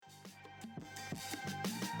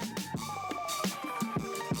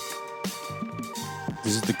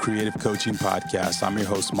This is the Creative Coaching Podcast. I'm your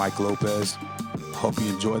host, Mike Lopez. Hope you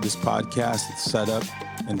enjoy this podcast. It's set up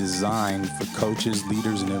and designed for coaches,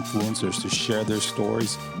 leaders, and influencers to share their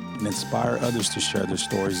stories and inspire others to share their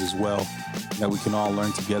stories as well, that we can all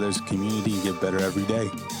learn together as a community and get better every day.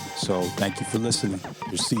 So thank you for listening.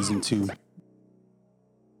 Here's season 2.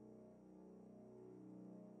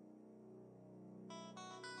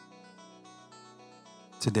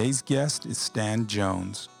 Today's guest is Stan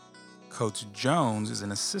Jones. Coach Jones is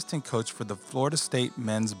an assistant coach for the Florida State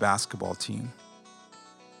men's basketball team.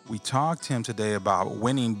 We talked to him today about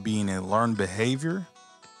winning being a learned behavior,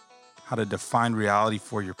 how to define reality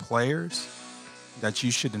for your players, that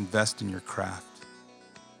you should invest in your craft.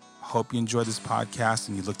 I hope you enjoy this podcast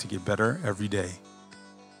and you look to get better every day.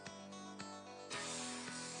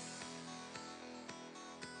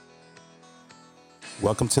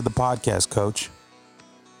 Welcome to the podcast, Coach.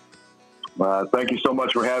 Thank you so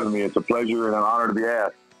much for having me. It's a pleasure and an honor to be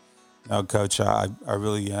asked. No, Coach, I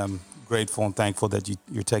really am grateful and thankful that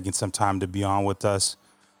you're taking some time to be on with us.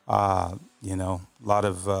 A lot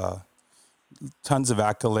of tons of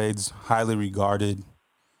accolades, highly regarded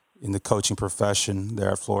in the coaching profession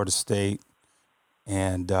there at Florida State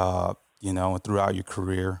and throughout your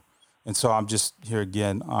career. And so I'm just here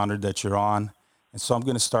again, honored that you're on. And so I'm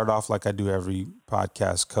going to start off like I do every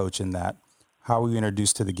podcast, Coach, in that. How were you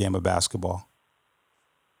introduced to the game of basketball?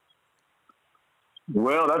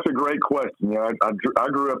 Well, that's a great question. I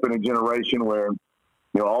grew up in a generation where,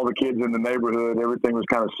 all the kids in the neighborhood, everything was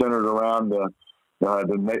kind of centered around the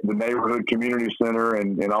neighborhood community center,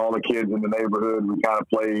 and all the kids in the neighborhood, we kind of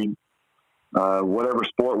played whatever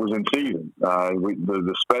sport was in season.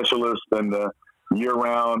 The specialists and the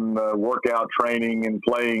year-round workout training and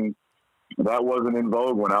playing, that wasn't in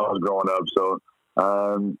vogue when I was growing up. So,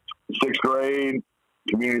 sixth grade,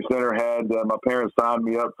 community center had my parents signed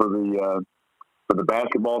me up for the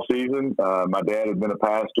basketball season. My dad had been a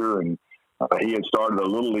pastor, and he had started a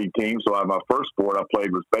little league team. So my first sport I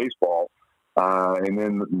played was baseball, and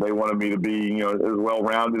then they wanted me to be as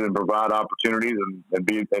well-rounded and provide opportunities and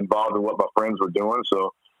be involved in what my friends were doing.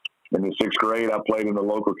 So in the sixth grade, I played in the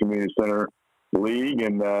local community center league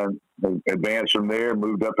and advanced from there.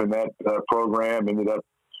 Moved up in that program. Ended up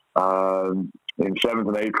in 7th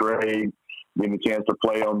and 8th grade, getting a chance to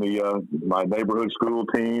play on my neighborhood school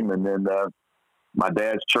team. And then my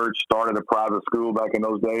dad's church started a private school back in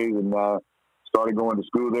those days, and started going to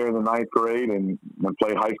school there in the 9th grade and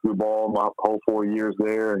played high school ball my whole 4 years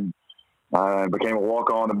there, and became a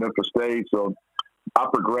walk-on at Memphis State. So my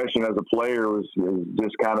progression as a player was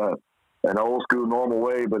just kind of an old school normal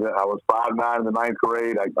way, but I was 5'9" in the 9th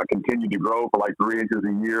grade. I continued to grow for like 3 inches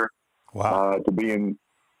a year. Wow. To being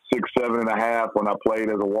 6'7" and a half when I played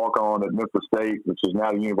as a walk-on at Memphis State, which is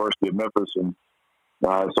now the University of Memphis. And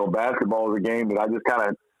so basketball is a game that I just kind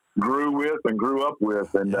of grew with and grew up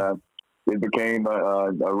with, and it became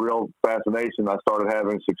a real fascination. I started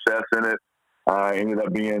having success in it. I ended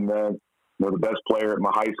up being the best player at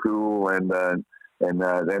my high school, and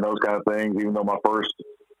those kind of things. Even though my first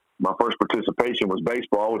participation was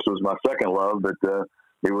baseball, which was my second love, but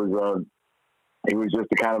it was just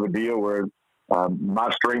a kind of a deal where my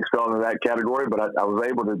strengths fell into that category, but I was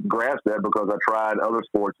able to grasp that because I tried other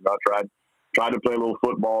sports. And I tried to play a little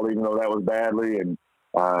football, even though that was badly, and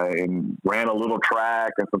ran a little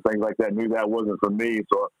track and some things like that. Knew that wasn't for me,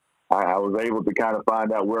 so I was able to kind of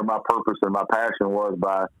find out where my purpose and my passion was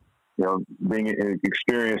by being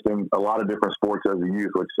experienced in a lot of different sports as a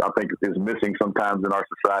youth, which I think is missing sometimes in our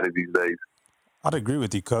society these days. I'd agree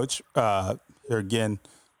with you, Coach. Here again,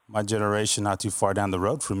 my generation, not too far down the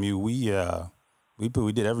road from you, we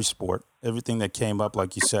did every sport, everything that came up,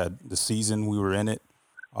 like you said. The season we were in it.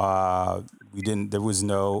 There was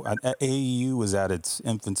no, AAU was at its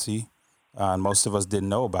infancy, and most of us didn't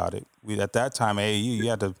know about it. At that time, AAU, you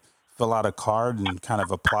had to fill out a card and kind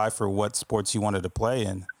of apply for what sports you wanted to play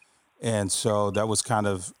in. And so that was kind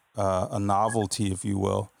of a novelty, if you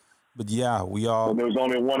will. But yeah, and there was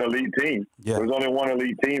only one elite team. Yeah. There was only one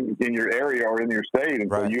elite team in your area or in your state.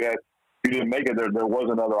 And right. So you didn't make it. There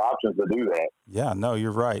wasn't other options to do that. Yeah, no,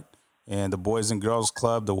 you're right. And the Boys and Girls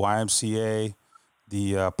Club, the YMCA,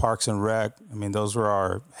 the Parks and Rec, I mean, those were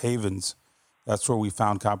our havens. That's where we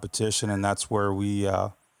found competition, and that's where we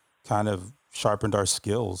kind of sharpened our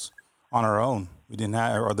skills on our own. We didn't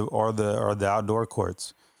have or the outdoor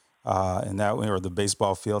courts, and that or the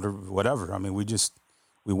baseball field or whatever. I mean,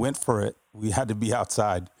 we went for it. We had to be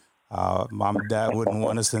outside. Mom and Dad wouldn't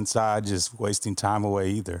want us inside, just wasting time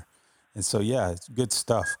away either. And so, yeah, it's good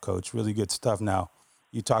stuff, Coach. Really good stuff. Now,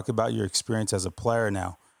 you talk about your experience as a player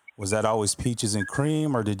now. Was that always peaches and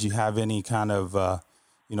cream, or did you have any kind of,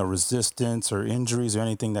 resistance or injuries or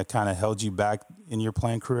anything that kind of held you back in your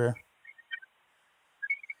playing career?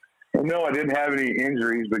 No, I didn't have any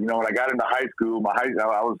injuries, but when I got into high school, I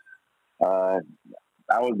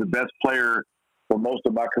was the best player for most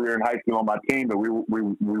of my career in high school on my team, but we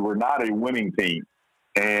were not a winning team,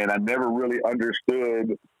 and I never really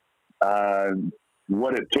understood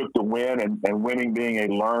what it took to win, and winning being a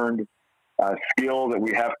learned skill that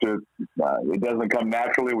we have to. It doesn't come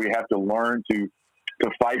naturally. We have to learn to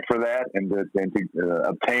fight for that and to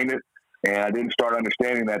obtain it. And I didn't start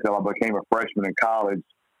understanding that until I became a freshman in college.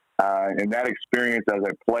 And that experience as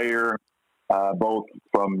a player, both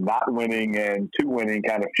from not winning and to winning,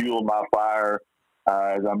 kind of fueled my fire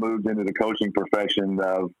as I moved into the coaching profession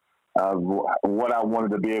of what I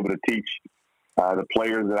wanted to be able to teach the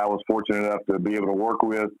players that I was fortunate enough to be able to work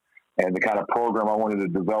with, and the kind of program I wanted to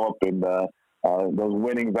develop, and those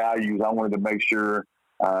winning values. I wanted to make sure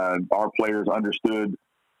our players understood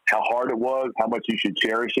how hard it was, how much you should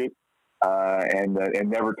cherish it, and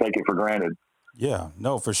never take it for granted. Yeah,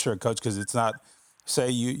 no, for sure, Coach, because it's not, say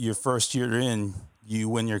your first year in, you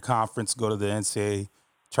win your conference, go to the NCAA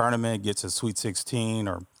tournament, get to Sweet 16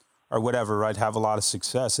 or whatever, right, have a lot of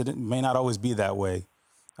success. It may not always be that way.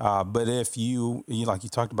 But if you like you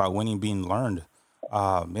talked about winning being learned,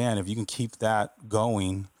 man, if you can keep that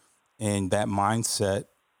going and that mindset,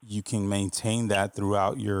 you can maintain that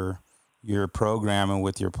throughout your program and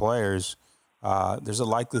with your players. There's a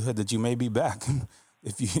likelihood that you may be back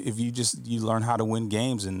if you learn how to win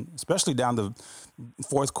games, and especially down the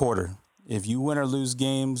fourth quarter. If you win or lose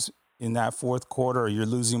games in that fourth quarter, or you're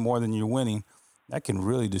losing more than you're winning, that can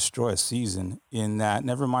really destroy a season. In that,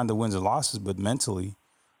 never mind the wins and losses, but mentally.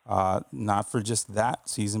 Not for just that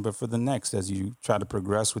season, but for the next as you try to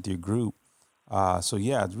progress with your group. So,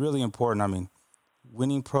 yeah, it's really important. I mean,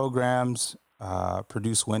 winning programs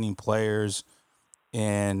produce winning players,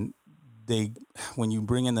 and when you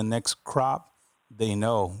bring in the next crop, they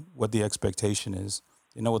know what the expectation is.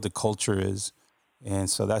 They know what the culture is. And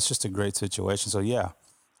so that's just a great situation. So, yeah,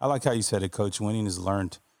 I like how you said it, Coach. Winning is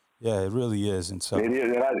learned. Yeah, it really is. And so it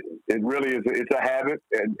is. It really is. It's a habit,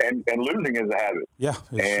 and losing is a habit. Yeah.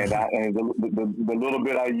 And the little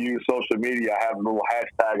bit I use social media, I have a little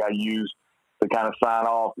hashtag I use to kind of sign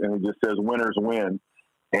off, and it just says "winners win."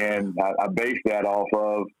 And I base that off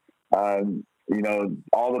of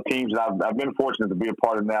all the teams that I've been fortunate to be a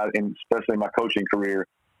part of now, and especially my coaching career.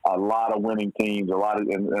 A lot of winning teams,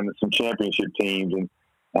 and some championship teams, and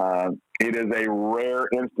it is a rare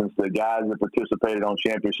instance that guys that participated on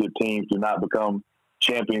championship teams do not become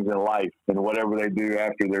champions in life, and whatever they do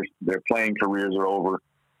after their playing careers are over,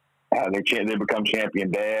 they become champion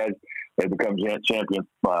dads, they become champion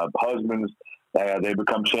husbands, they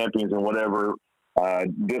become champions in whatever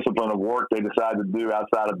discipline of work they decide to do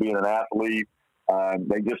outside of being an athlete.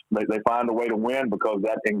 They find a way to win because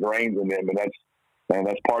that ingrains in them, and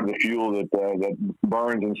that's part of the fuel that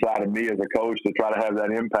burns inside of me as a coach to try to have that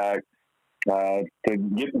impact, to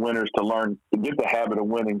get winners to learn, to get the habit of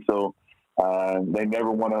winning. So they never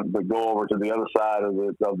want to go over to the other side of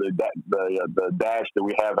the dash that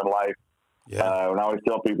we have in life. Yeah. And I always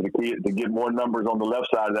tell people to get more numbers on the left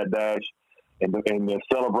side of that dash, and to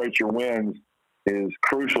celebrate your wins is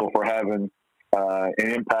crucial for having an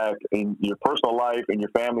impact in your personal life, in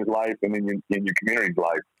your family's life, and in your community's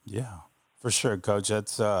life. Yeah. For sure, Coach.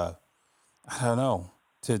 That's I don't know,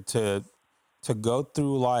 to go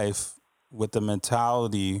through life with the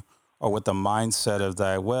mentality or with the mindset of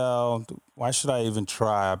that. Well, why should I even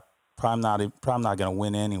try? I'm not going to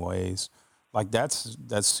win anyways. Like that's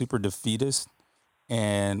super defeatist.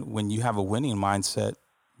 And when you have a winning mindset,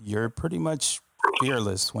 you're pretty much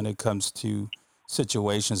fearless when it comes to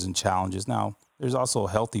situations and challenges. Now, there's also a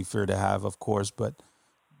healthy fear to have, of course, but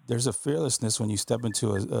there's a fearlessness when you step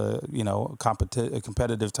into a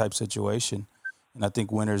competitive type situation. And I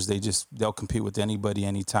think winners, they'll compete with anybody,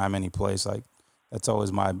 anytime, any place. Like that's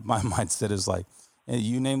always my mindset is like, hey,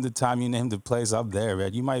 you name the time, you name the place, I'm there,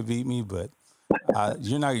 man. You might beat me, but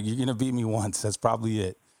you're going to beat me once. That's probably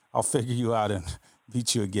it. I'll figure you out and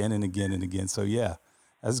beat you again and again and again. So yeah,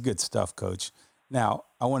 that's good stuff, Coach. Now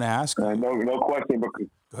I want to ask you. No question. But go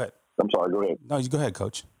ahead. I'm sorry. Go ahead. No, you go ahead,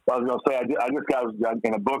 Coach. I was going to say, I just got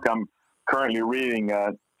in a book I'm currently reading.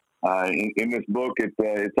 In this book,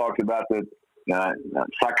 it talks about that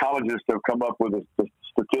psychologists have come up with a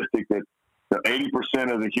statistic that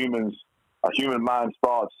 80% of the human mind's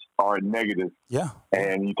thoughts are negative. Yeah.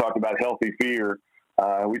 And you talk about healthy fear.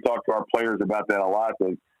 We talk to our players about that a lot.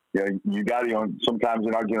 That you got to, sometimes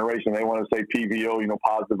in our generation, they want to say PVO,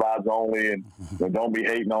 positive vibes only, and don't be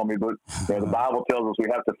hating on me. But the Bible tells us we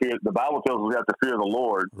have to fear. The Bible tells us we have to fear the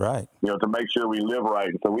Lord, right? To make sure we live right.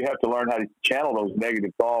 And so we have to learn how to channel those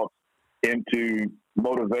negative thoughts into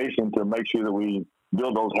motivation to make sure that we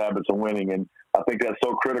build those habits of winning. And I think that's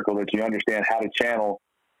so critical that you understand how to channel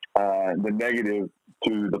the negative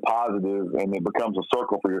to the positive, and it becomes a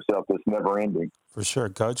circle for yourself that's never ending. For sure,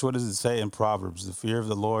 Coach. What does it say in Proverbs? The fear of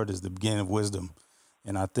the Lord is the beginning of wisdom,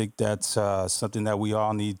 and I think that's something that we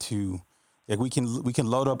all need to. Like we can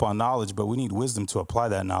load up on knowledge, but we need wisdom to apply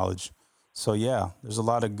that knowledge. So yeah, there's a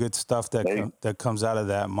lot of good stuff that comes out of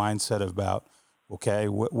that mindset about, okay,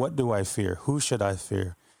 what do I fear? Who should I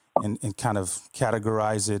fear? And kind of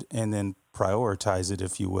categorize it and then prioritize it,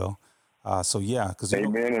 if you will. So yeah, because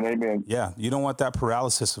amen and amen. Yeah, you don't want that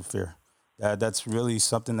paralysis of fear. That's really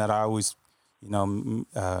something that I always,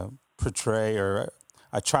 portray, or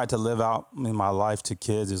I try to live out in my life to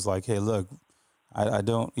kids. Is like, hey, look, I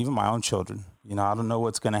don't, even my own children. I don't know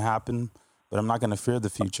what's going to happen, but I'm not going to fear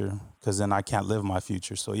the future, because then I can't live my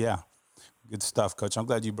future. So yeah, good stuff, Coach. I'm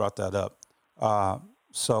glad you brought that up.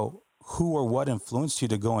 So who or what influenced you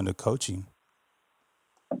to go into coaching?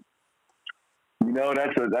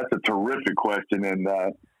 That's a terrific question, and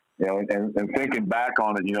and thinking back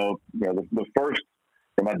on it, the first.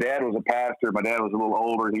 My dad was a pastor. My dad was a little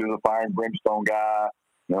older. He was a fire and brimstone guy.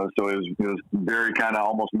 So it was very kind of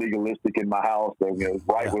almost legalistic in my house. That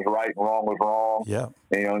right was right and wrong was wrong. Yeah.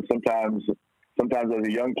 And sometimes as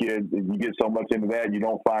a young kid, you get so much into that, you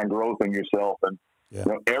don't find growth in yourself. And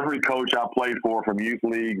every coach I played for, from youth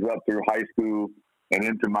leagues up through high school and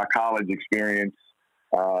into my college experience,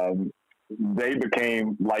 they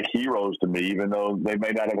became like heroes to me, even though they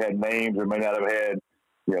may not have had names or may not have had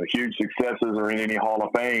huge successes or in any Hall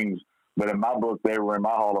of Fames. But in my book, they were in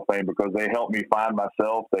my Hall of Fame because they helped me find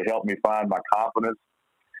myself. They helped me find my confidence.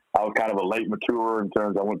 I was kind of a late maturer in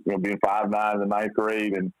terms of being 5'9" in the ninth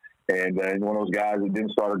grade, and one of those guys that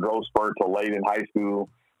didn't start a growth spurt till late in high school,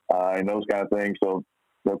 and those kind of things. So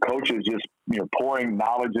coaches just pouring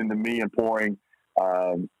knowledge into me and pouring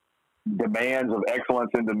demands of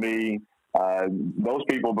excellence into me. Those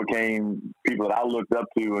people became people that I looked up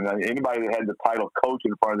to, and anybody that had the title coach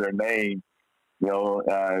in front of their name,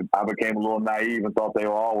 I became a little naive and thought they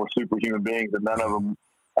all were superhuman beings, and none of them,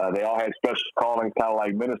 they all had special callings, kind of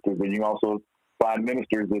like ministers. But you can also find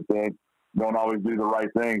ministers that don't always do the right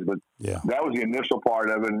things. But that was the initial part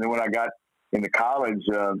of it. And then when I got into college,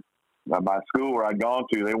 my school where I'd gone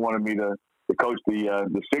to, they wanted me to coach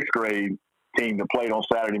the sixth grade team that played on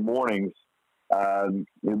Saturday mornings. And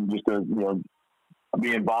just to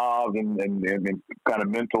be involved and kind of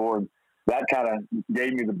mentor, and that kind of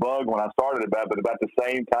gave me the bug when I started about. But about the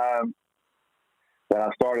same time that I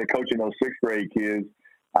started coaching those sixth grade kids,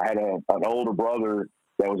 I had an older brother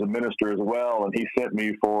that was a minister as well, and he sent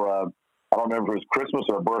me for I don't remember if it was Christmas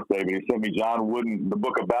or a birthday, but he sent me John Wooden, the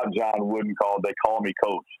book about John Wooden called "They Call Me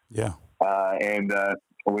Coach." Yeah.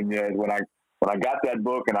 When I got that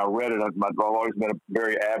book and I read it, I've always been a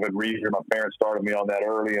very avid reader. My parents started me on that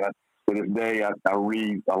early, and to this day, I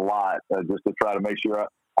read a lot just to try to make sure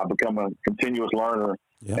I become a continuous learner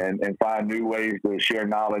and find new ways to share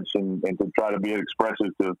knowledge and to try to be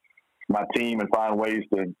expressive to my team and find ways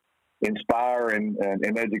to inspire and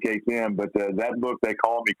educate them. But that book, They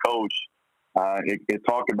Call Me Coach, it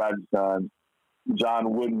talked about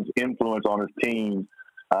John Wooden's influence on his team.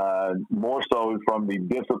 More so from the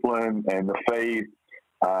discipline and the faith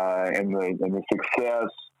and the success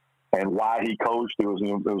and why he coached. It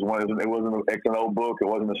wasn't an X&O book. It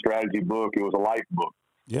wasn't a strategy book. It was a life book.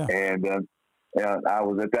 Yeah. And I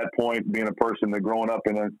was at that point, being a person that growing up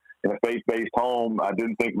in a faith-based home, I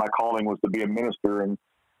didn't think my calling was to be a minister. And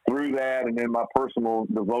through that, and then my personal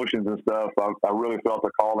devotions and stuff, I really felt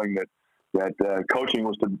a calling that coaching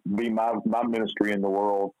was to be my ministry in the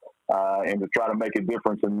world. And to try to make a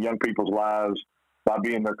difference in young people's lives by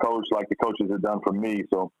being their coach, like the coaches have done for me.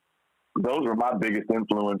 So those are my biggest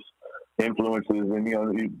influences. And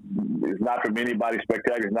it's not from anybody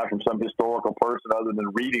spectacular. It's not from some historical person other than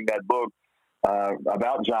reading that book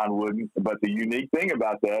about John Wooden. But the unique thing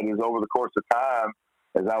about that is, over the course of time,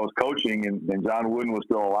 as I was coaching and John Wooden was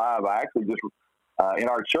still alive, I actually just in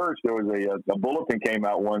our church there was a bulletin came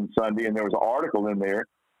out one Sunday, and there was an article in there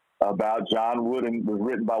about John Wooden. It was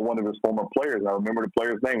written by one of his former players. I remember the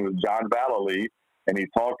player's name. It was John Vallely, and he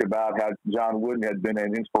talked about how John Wooden had been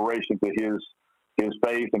an inspiration to his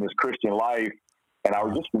faith and his Christian life. And I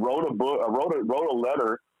just wrote a book. I wrote a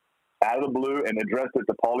letter out of the blue and addressed it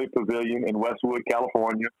to Pauley Pavilion in Westwood,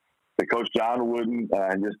 California, to Coach John Wooden,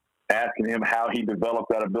 and just asking him how he developed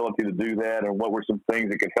that ability to do that and what were some things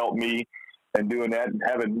that could help me and doing that and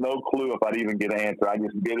having no clue if I'd even get an answer. I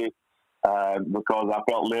just did it because I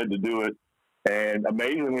felt led to do it. And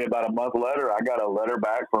amazingly, about a month later, I got a letter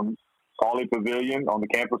back from Pauley Pavilion on the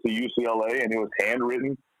campus of UCLA, and it was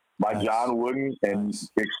handwritten by John Wooden and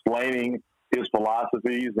explaining his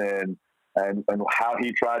philosophies and how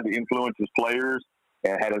he tried to influence his players,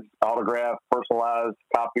 and had an autographed, personalized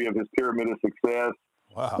copy of his Pyramid of Success.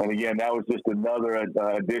 Wow. And again, that was just another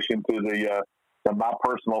addition to my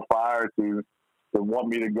personal fire to want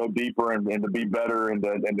me to go deeper and to be better and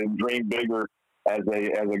to dream bigger as a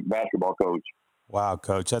basketball coach. Wow,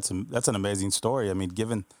 Coach, that's an amazing story. I mean,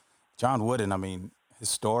 given John Wooden, I mean,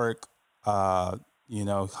 historic,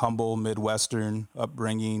 humble Midwestern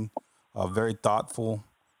upbringing, very thoughtful,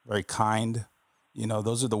 very kind.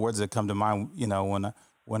 Those are the words that come to mind.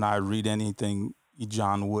 When I read anything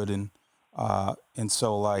John Wooden, and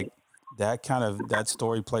so like that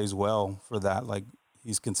story plays well for that. Like,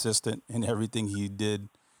 he's consistent in everything he did,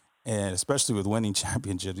 and especially with winning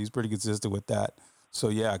championships, he's pretty consistent with that. So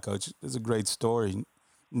yeah, Coach, it's a great story.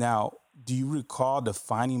 Now, do you recall a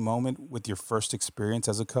defining moment with your first experience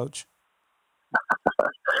as a coach?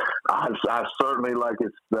 I certainly, like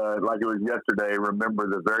it was yesterday, remember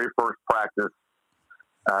the very first practice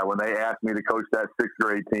when they asked me to coach that sixth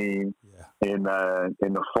grade team in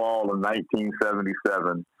the fall of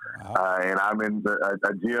 1977, and I'm in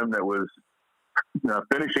a gym that was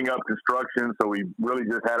finishing up construction, so we really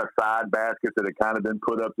just had a side basket that had kind of been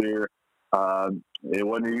put up there. It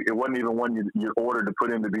wasn't even one you ordered to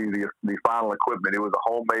put in to be the final equipment. It was a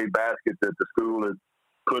homemade basket that the school had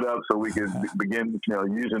put up so we could begin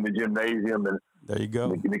using the gymnasium. And there you go.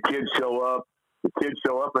 The kids show up.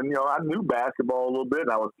 And I knew basketball a little bit,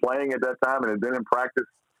 and I was playing at that time, and had been in practice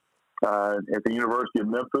at the University of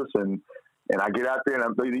Memphis. And I get out there,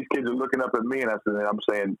 and these kids are looking up at me, and I'm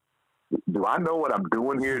saying, do I know what I'm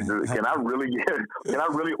doing here? Can I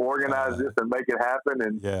really organize this and make it happen?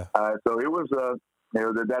 And so it was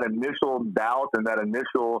that initial doubt and that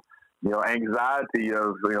initial anxiety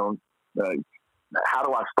of how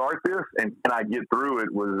do I start this and can I get through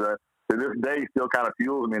it was to this day still kind of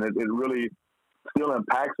fuels me, and it really still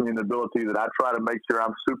impacts me in the ability that I try to make sure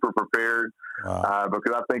I'm super prepared. Wow.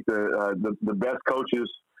 Because I think the best coaches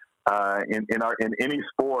in any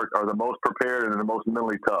sport are the most prepared and the most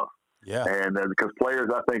mentally tough. Yeah. And because players,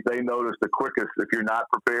 I think they notice the quickest if you're not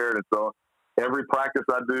prepared. And so every practice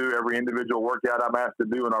I do, every individual workout I'm asked to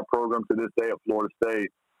do in our program to this day at Florida State,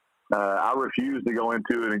 I refuse to go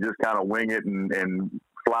into it and just kind of wing it and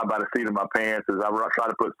fly by the seat of my pants. As I try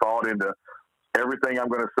to put thought into everything I'm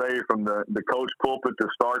going to say, from the coach pulpit to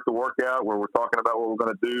start the workout, where we're talking about what we're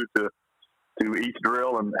going to do, to each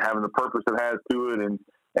drill and having the purpose it has to it, and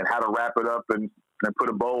how to wrap it up and put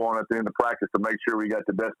a bow on it at the end of practice to make sure we got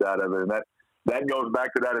the best out of it. And that goes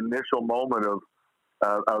back to that initial moment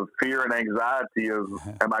of fear and anxiety of,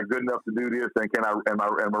 am I good enough to do this? And am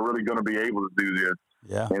I really going to be able to do this?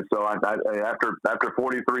 Yeah. And so after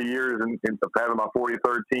 43 years and having my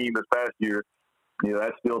 43rd team this past year,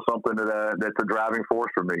 that's still something that's a driving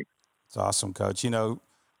force for me. It's awesome, Coach.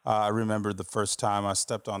 I remember the first time I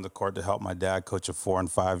stepped on the court to help my dad coach a 4- and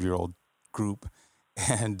 5-year-old group,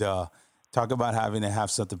 and talk about having to have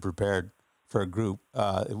something prepared for a group.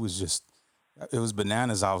 It was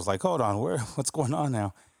bananas. I was like, hold on, what's going on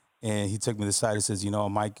now? And he took me to the side and says,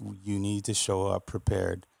 Mike, you need to show up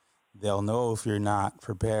prepared. They'll know if you're not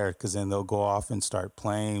prepared, because then they'll go off and start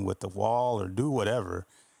playing with the wall or do whatever.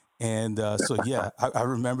 And I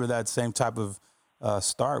remember that same type of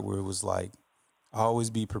start where it was like, always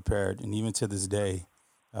be prepared. And even to this day,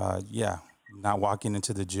 not walking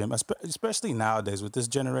into the gym, especially nowadays with this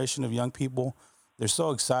generation of young people, they're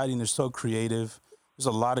so exciting. They're so creative. There's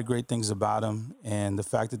a lot of great things about them. And the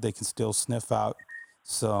fact that they can still sniff out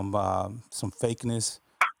some fakeness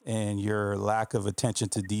and your lack of attention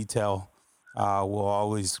to detail will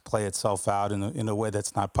always play itself out in a way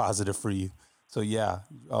that's not positive for you. So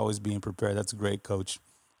always being prepared. That's a great, Coach,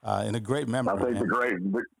 and a great memory. I think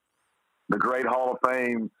the great Hall of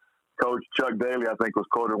Fame coach Chuck Daly, I think, was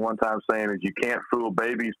quoted one time saying, "Is you can't fool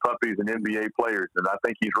babies, puppies, and NBA players." And I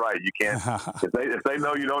think he's right. You can't. if they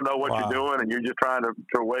know you don't know what you're doing, and you're just trying to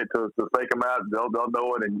wait to fake them out, they'll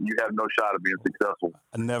know it, and you have no shot of being successful.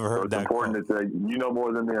 I never heard that. It's important that you know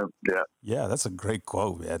more than them. Yeah. Yeah, that's a great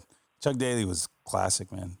quote, man. Chuck Daly was classic,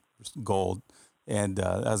 man. Gold. And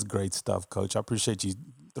that's great stuff, Coach. I appreciate you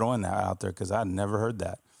throwing that out there, because I never heard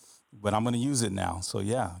that. But I'm going to use it now. So,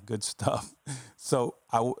 good stuff. So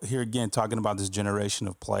here again, talking about this generation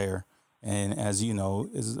of player. And as you know,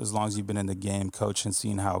 as long as you've been in the game, Coach, and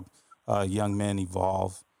seeing how young men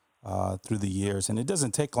evolve, through the years. And it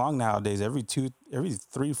doesn't take long nowadays. Every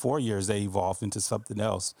 3, 4 years, they evolve into something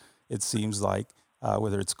else. It seems like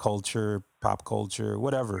whether it's culture, pop culture,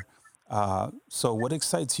 whatever. So, what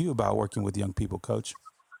excites you about working with young people, Coach?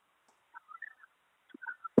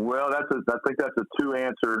 Well, I think that's a two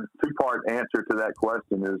part answer to that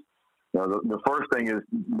question. Is the first thing is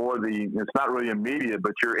it's not really immediate,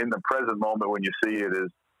 but you're in the present moment when you see it.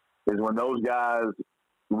 Is when those guys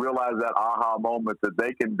realize that aha moment that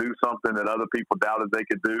they can do something that other people doubted they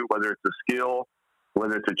could do, whether it's a skill,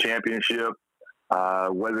 whether it's a championship,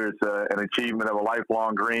 whether it's an achievement of a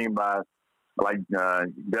lifelong dream by like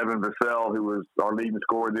Devin Vassell, who was our leading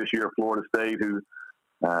scorer this year at Florida State, who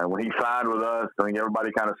when he signed with us, I think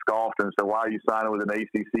everybody kind of scoffed and said, "Why are you signing with an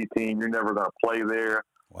ACC team? You're never going to play there."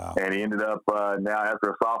 Wow. And he ended up now,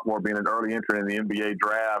 after a sophomore, being an early entrant in the NBA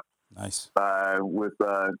draft. Nice. With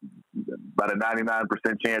about a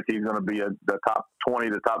 99% chance he's going to be the top 20,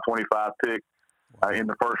 the top 25 pick in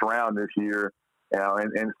the first round this year.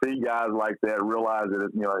 And see guys like that realize that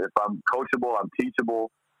if I'm coachable, I'm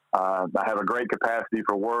teachable. I have a great capacity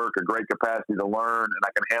for work, a great capacity to learn, and I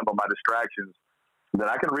can handle my distractions. That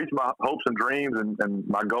I can reach my hopes and dreams and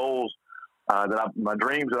my goals. My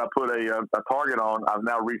dreams that I put a target on, I've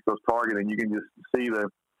now reached those targets, and you can just see the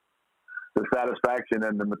satisfaction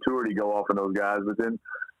and the maturity go off in those guys. But then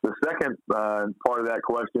the second part of that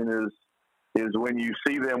question is when you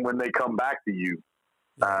see them when they come back to you.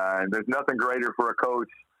 There's nothing greater for a coach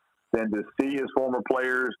than to see his former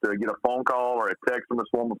players, to get a phone call or a text from his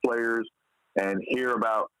former players and hear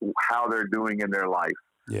about how they're doing in their life.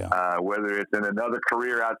 Yeah. Whether it's in another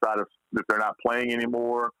career outside of if they're not playing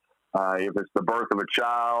anymore, if it's the birth of a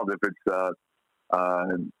child, if it's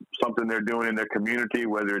something they're doing in their community,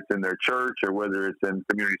 whether it's in their church or whether it's in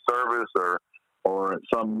community service or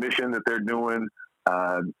some mission that they're doing,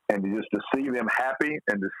 and just to see them happy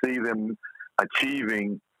and to see them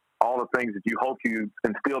achieving all the things that you hope you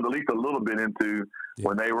instilled at least a little bit into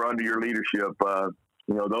when they were under your leadership. Those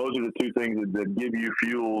are the two things that give you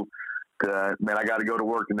fuel. Man, I got to go to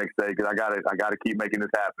work the next day because I got to keep making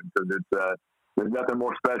this happen. So there's nothing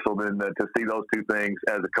more special than to see those two things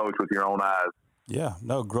as a coach with your own eyes. Yeah,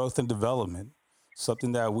 no, growth and development,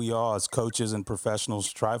 something that we all as coaches and professionals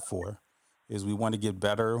strive for is we want to get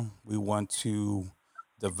better. We want to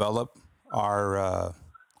develop our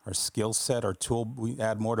skill set, our tool. We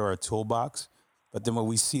add more to our toolbox. But then when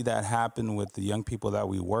we see that happen with the young people that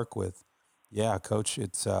we work with, yeah, Coach,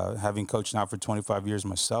 it's having coached now for 25 years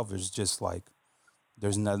myself, it's just like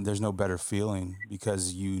there's no better feeling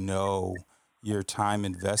because your time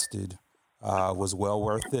invested was well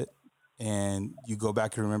worth it. And you go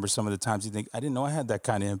back and remember some of the times you think, I didn't know I had that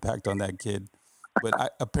kind of impact on that kid,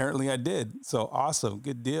 but apparently I did. So awesome,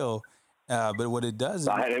 good deal. But what it does,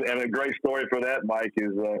 and a great story for that, Mike,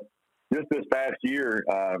 is just this past year,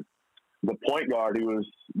 the point guard who was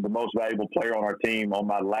the most valuable player on our team on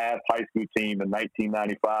my last high school team in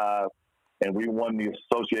 1995, and we won the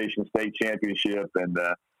Association State Championship. And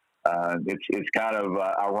it's kind of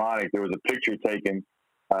ironic. There was a picture taken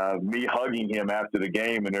of me hugging him after the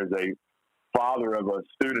game, and there's a father of a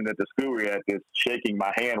student at the school we're at that's shaking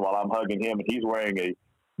my hand while I'm hugging him, and he's wearing a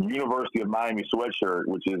University of Miami sweatshirt,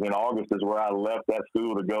 which is in August is where I left that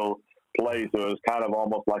school to go play. So it was kind of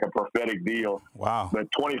almost like a prophetic deal. Wow. But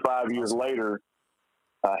 25 years later,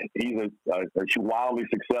 he's a wildly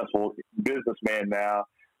successful businessman now,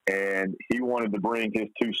 and he wanted to bring his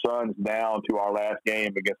two sons down to our last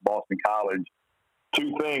game against Boston College.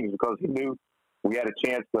 Two things, because he knew we had a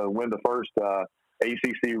chance to win the first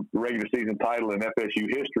ACC regular season title in FSU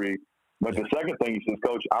history. But the second thing, he says,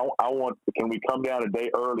 Coach, can we come down a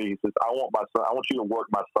day early? He says, I want you to work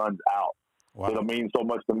my sons out. Wow. It'll mean so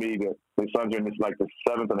much to me that the sons are in like the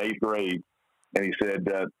 7th and 8th grade. And he said,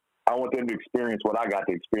 I want them to experience what I got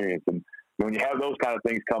to experience. And when you have those kind of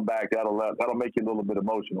things come back, that'll make you a little bit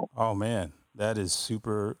emotional. Oh man, that is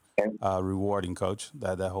super rewarding, Coach.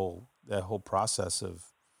 That whole process of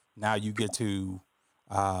now you get to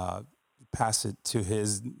pass it to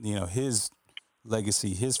his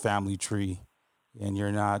legacy, his family tree, and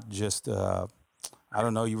you're not just you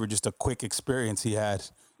were just a quick experience he had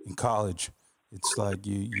in college. It's like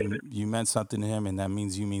you meant something to him, and that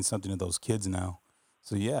means you mean something to those kids now.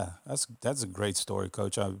 So yeah, that's a great story,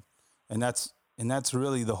 Coach. And that's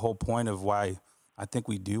really the whole point of why I think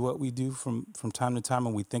we do what we do from time to time,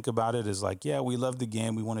 and we think about it as like, yeah, we love the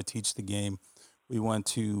game, we want to teach the game, we want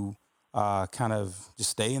to kind of just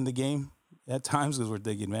stay in the game at times because we're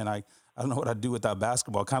thinking, man, I don't know what I'd do without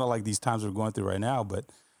basketball. Kind of like these times we're going through right now, but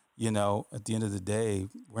at the end of the day,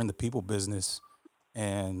 we're in the people business,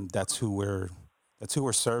 and that's who we're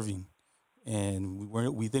serving. and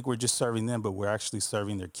we think we're just serving them, but we're actually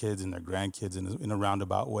serving their kids and their grandkids in a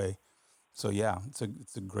roundabout way. So yeah, it's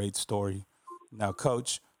a great story. Now,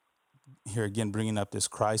 Coach, here again, bringing up this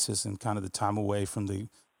crisis and kind of the time away from the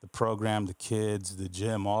program, the kids, the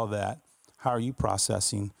gym, all that. How are you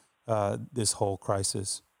processing this whole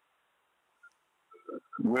crisis?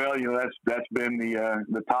 Well, that's been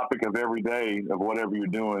the topic of every day of whatever you're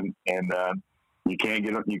doing, and you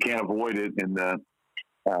can't avoid it. And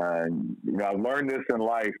I've learned this in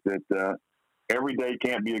life that every day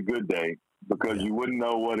can't be a good day because Yeah, you wouldn't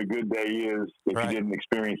know what a good day is if you right, didn't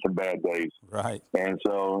experience some bad days. right. And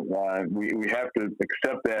so we have to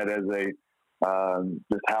accept that as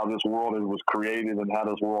just how this world was created and how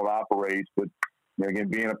this world operates. But again,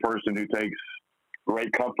 being a person who takes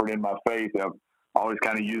great comfort in my faith, I've always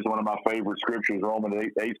kind of used one of my favorite scriptures, Romans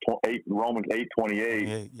 8:28,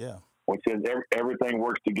 28, yeah. which says everything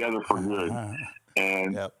works together for good.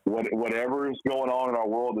 And Yep, whatever is going on in our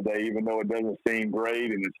world today, even though it doesn't seem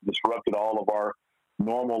great and it's disrupted all of our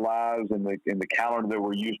normal lives and the calendar that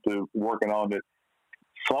we're used to working on, that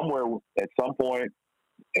somewhere at some point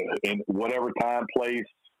in whatever time, place,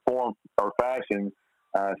 form, or fashion,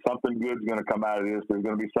 something good's going to come out of this. There's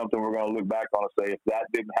going to be something we're going to look back on and say, if that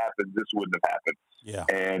didn't happen, this wouldn't have happened. yeah,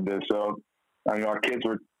 And so, our kids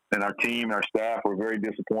were, and our team, our staff were very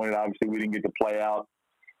disappointed. Obviously, we didn't get to play out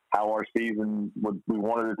how our season we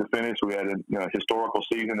wanted it to finish. We had a historical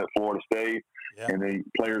season at Florida State, yeah, and the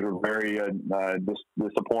players were very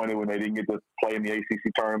disappointed when they didn't get to play in the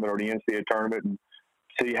ACC tournament or the NCAA tournament and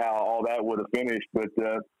see how all that would have finished. But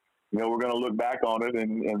we're going to look back on it,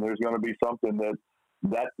 and there's going to be something that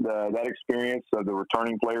experience of the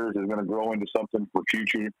returning players is going to grow into something for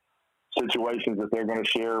future situations that they're going to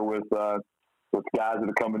share with guys that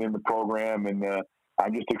are coming in the program. And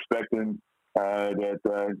I'm just expecting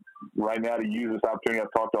that right now to use this opportunity.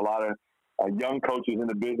 I've talked to a lot of young coaches in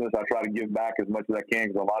the business. I try to give back as much as I can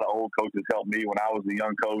because a lot of old coaches helped me when I was a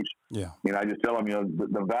young coach. yeah. I just tell them,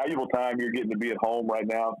 the valuable time you're getting to be at home right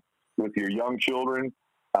now with your young children.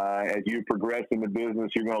 As you progress in the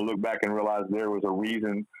business, you're going to look back and realize there was a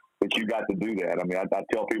reason that you got to do that. I mean, I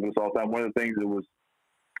tell people this all the time. One of the things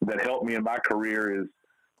that helped me in my career is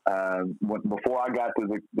before I got to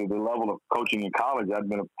the level of coaching in college, I'd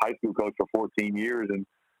been a high school coach for 14 years. And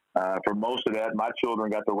for most of that, my children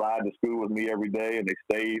got to ride to school with me every day, and they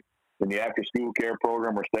stayed in the after-school care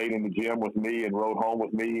program or stayed in the gym with me and rode home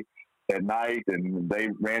with me at night. And they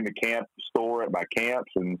ran the camp store at my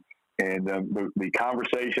camps, and the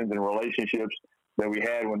conversations and relationships that we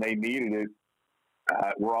had when they needed it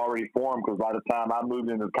were already formed, because by the time I moved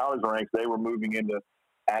into the college ranks, they were moving into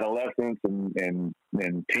adolescence and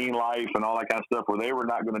teen life and all that kind of stuff, where they were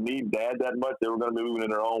not going to need dad that much. They were going to be moving in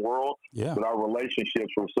their own world. Yeah. But our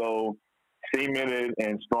relationships were so cemented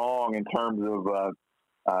and strong in terms of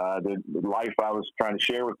the life I was trying to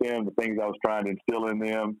share with them, the things I was trying to instill in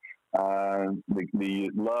them, the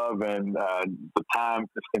love and the time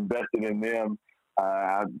invested in them.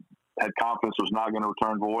 I had confidence was not going to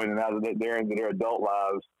return void. And now that they're into their adult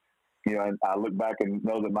lives, and I look back and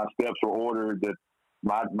know that my steps were ordered, that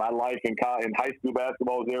my life in high school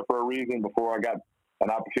basketball was there for a reason before I got an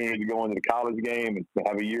opportunity to go into the college game and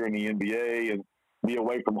have a year in the NBA and be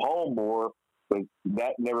away from home more. But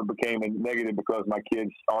that never became a negative because my kids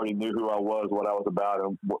already knew who I was, what I was about,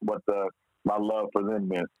 and what my love for them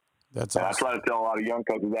meant. That's And awesome. I try to tell a lot of young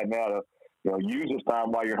coaches that now to, use this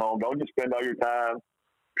time while you're home. Don't just spend all your time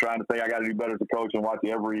trying to think I got to do better as a coach and watch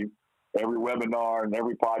every webinar and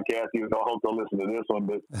every podcast, even though I hope they'll listen to this one.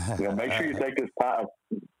 But make sure you take this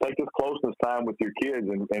closeness time with your kids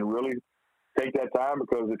and really take that time,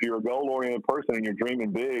 because if you're a goal-oriented person and you're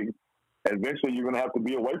dreaming big, eventually you're going to have to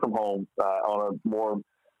be away from home on a more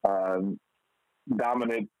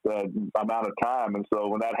dominant amount of time. And so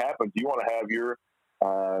when that happens, you want to have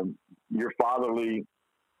your fatherly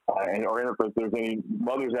or if there's any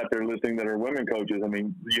mothers out there listening that are women coaches, I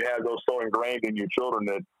mean, you have those so ingrained in your children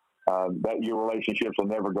that that your relationships will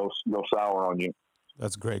never go sour on you.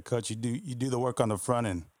 That's great, Coach. You do the work on the front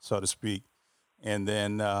end, so to speak, and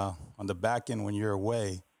then on the back end, when you're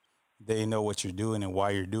away, they know what you're doing and why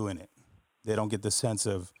you're doing it. They don't get the sense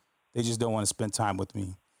of they just don't want to spend time with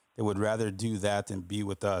me. They would rather do that than be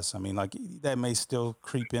with us. I mean, like that may still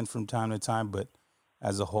creep in from time to time, but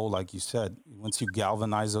as a whole, like you said, once you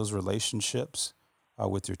galvanize those relationships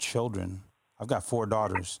with your children, I've got 4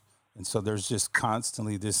 daughters, and so there's just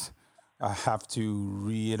constantly this. I have to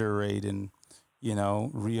reiterate and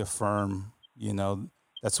reaffirm.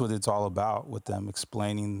 That's what it's all about with them,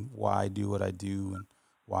 explaining why I do what I do and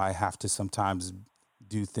why I have to sometimes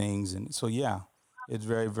do things. And so, yeah, it's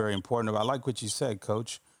very, very important. I like what you said,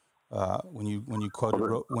 Coach. When you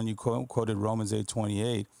quoted Romans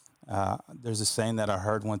 8:28, there's a saying that I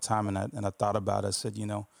heard one time, and I thought about it. I said,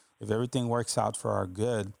 if everything works out for our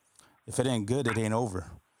good, if it ain't good, it ain't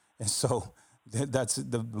over. And so that's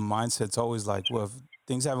the mindset's always like, well, if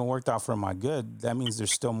things haven't worked out for my good, that means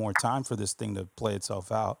there's still more time for this thing to play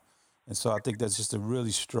itself out. And so I think that's just a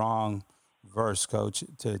really strong verse, Coach,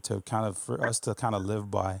 to kind of for us to kind of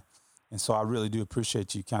live by. And so I really do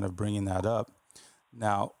appreciate you kind of bringing that up.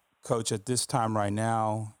 Now, Coach, at this time right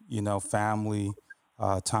now, family,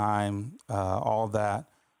 time, all that.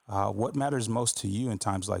 What matters most to you in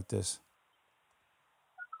times like this?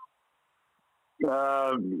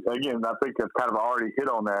 Again, I think I've kind of already hit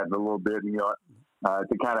on that a little bit.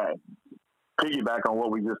 To kind of piggyback on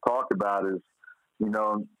what we just talked about is,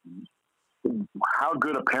 how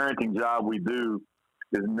good a parenting job we do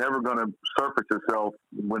is never going to surface itself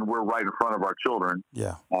when we're right in front of our children.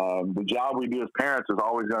 Yeah. The job we do as parents is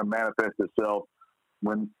always going to manifest itself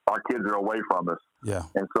when our kids are away from us. Yeah.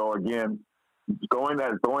 And so again, throwing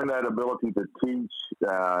that ability to teach,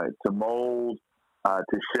 to mold,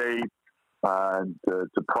 to shape,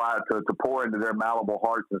 to pour into their malleable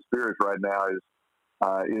hearts and spirits right now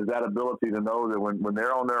is that ability to know that when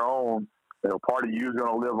they're on their own, part of you is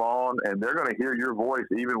going to live on, and they're going to hear your voice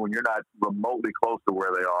even when you're not remotely close to where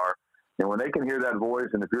they are. And when they can hear that voice,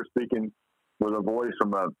 and if you're speaking with a voice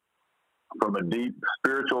from a deep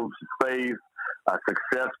spiritual faith, a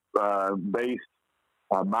success based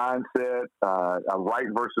mindset, a right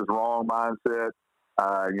versus wrong mindset,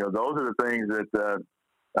 those are the things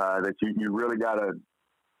that you really got to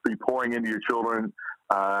be pouring into your children,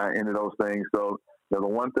 into those things. So the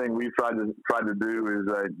one thing we've tried to do is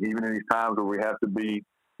even in these times where we have to be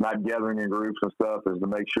not gathering in groups and stuff, is to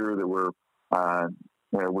make sure that we're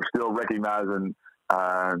still recognizing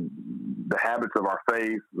the habits of our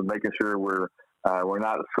faith, and making sure we're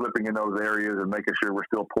not slipping in those areas, and making sure we're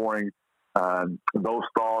still pouring those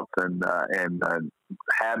thoughts and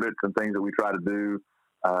habits and things that we try to do.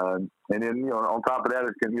 And then, on top of that,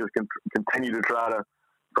 it's continue to try to,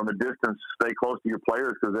 from a distance, stay close to your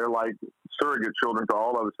players, because they're like surrogate children to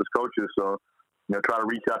all of us as coaches. So, try to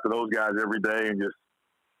reach out to those guys every day and just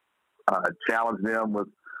challenge them with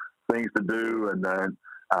things to do and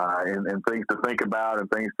things to think about, and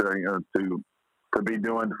things to be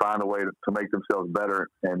doing, to find a way to make themselves better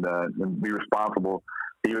and be responsible,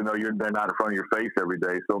 even though they're not in front of your face every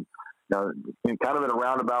day. So, in kind of in a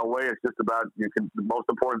roundabout way, it's just about the most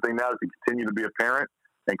important thing now is to continue to be a parent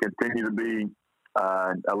and continue to be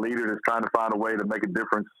a leader that's trying to find a way to make a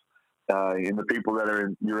difference in the people that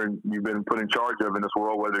you've been put in charge of in this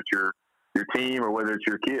world, whether it's your team or whether it's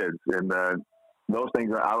your kids. And those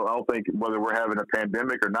things, I don't think, whether we're having a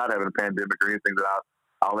pandemic or not having a pandemic or anything, that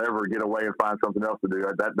I'll ever get away and find something else to do.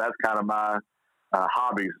 That's kind of my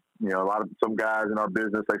hobbies. Some guys in our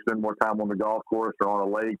business, they spend more time on the golf course or on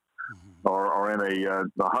a lake, mm-hmm. or in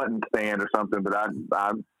a hunting stand or something. But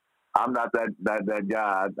I'm not that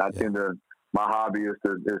guy. I tend to. My hobby is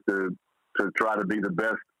to try to be the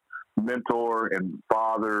best mentor and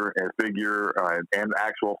father and figure and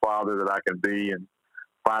actual father that I can be, and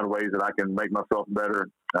find ways that I can make myself better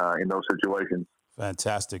in those situations.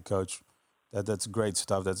 Fantastic, Coach. That's great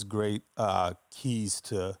stuff. That's great keys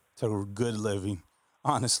to good living,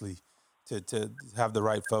 honestly, to have the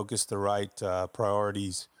right focus, the right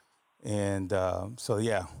priorities. And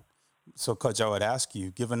so, Coach, I would ask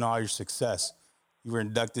you, given all your success, you were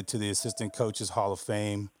inducted to the Assistant Coaches Hall of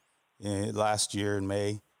Fame last year in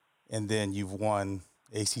May, and then you've won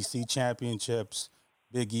ACC championships,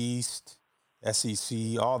 Big East, SEC,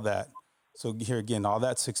 all that. So here again, all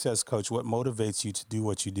that success, Coach, what motivates you to do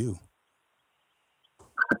what you do?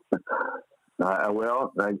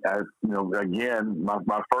 Again,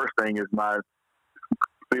 my first thing is my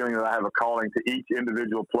feeling that I have a calling to each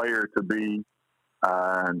individual player to be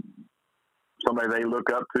somebody they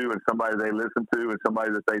look up to, and somebody they listen to, and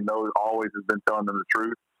somebody that they know always has been telling them the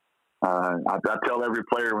truth. I tell every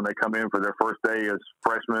player when they come in for their first day as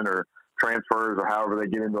freshmen or transfers or however they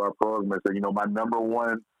get into our program, I say, my number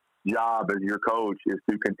one job as your coach is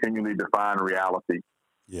to continually define reality.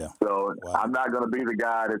 Yeah. So wow. I'm not going to be the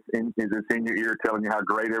guy that's in your ear telling you how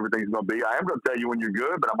great everything's going to be. I am going to tell you when you're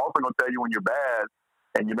good, but I'm also going to tell you when you're bad.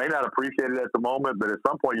 And you may not appreciate it at the moment, but at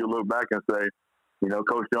some point you'll look back and say,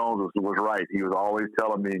 Coach Jones was right. He was always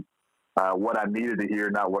telling me what I needed to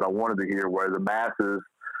hear, not what I wanted to hear, where the masses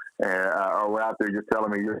are out there just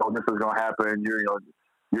telling me, this is going to happen.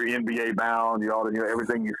 You're NBA bound.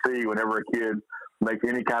 Everything you see whenever a kid makes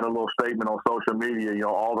any kind of little statement on social media,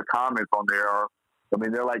 all the comments on there are,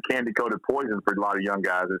 they're like candy-coated poison for a lot of young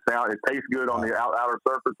guys. It tastes good on the outer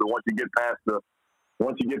surface, but once you get past the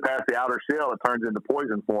once you get past the outer shell, it turns into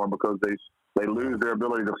poison for them because they lose their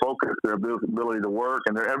ability to focus, their ability to work,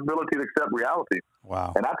 and their ability to accept reality.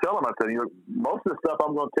 Wow. And I tell them, I said, most of the stuff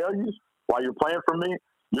I'm going to tell you while you're playing for me,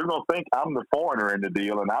 you're going to think I'm the foreigner in the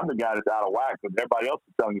deal, and I'm the guy that's out of whack, but everybody else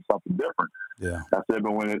is telling you something different. Yeah. I said,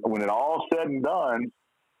 but when it all said and done,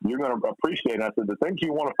 you're going to appreciate it. I said, the things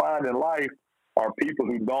you want to find in life are people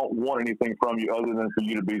who don't want anything from you other than for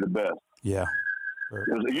you to be the best. Yeah.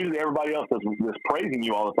 Because usually everybody else that's praising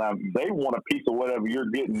you all the time, they want a piece of whatever you're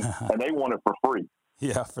getting, and they want it for free.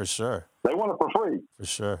 Yeah, for sure. They want it for free. For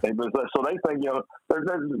sure. So they think,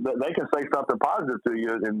 they can say something positive to you,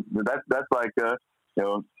 and that's like,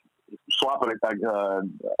 swapping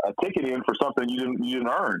a ticket in for something you didn't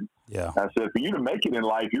earn. Yeah. I said, for you to make it in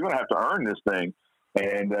life, you're going to have to earn this thing.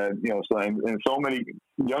 And, so many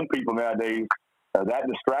young people nowadays, that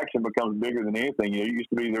distraction becomes bigger than anything. It used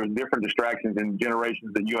to be there was different distractions in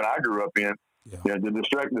generations that you and I grew up in. Yeah. The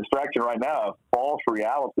distraction right now of false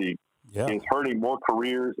reality is hurting more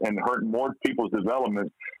careers and hurting more people's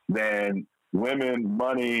development than women,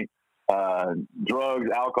 money, drugs,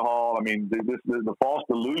 alcohol. I mean, the false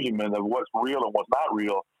delusionment of what's real and what's not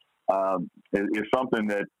real is something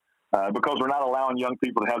that because we're not allowing young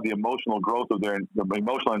people to have the emotional growth of the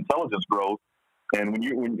emotional intelligence growth. And when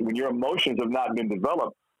your emotions have not been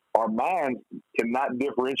developed, our minds cannot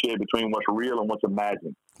differentiate between what's real and what's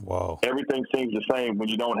imagined. Whoa. Everything seems the same when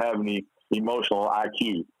you don't have any emotional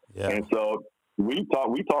IQ. Yeah. And so we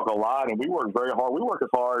talk a lot, and we work very hard. We work as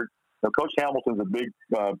hard. Coach Hamilton's a big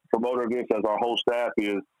promoter of this, as our whole staff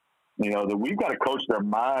is. That we've got to coach their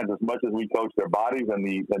minds as much as we coach their bodies and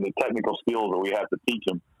the technical skills that we have to teach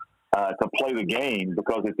them to play the game.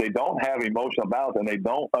 Because if they don't have emotional balance and they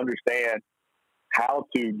don't understand how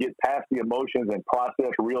to get past the emotions and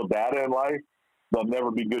process real data in life, they'll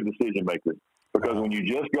never be good decision makers. Because when you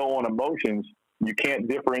just go on emotions, you can't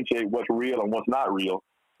differentiate what's real and what's not real.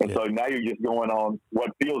 And so now you're just going on what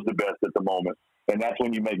feels the best at the moment. And that's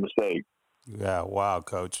when you make mistakes. Yeah. Wow,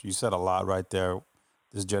 Coach. You said a lot right there.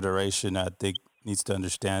 This generation, I think, needs to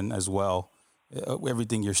understand as well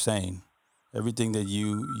everything you're saying, everything that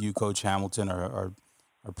you Coach Hamilton, are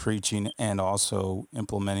preaching and also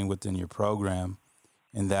implementing within your program,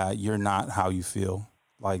 and that you're not how you feel.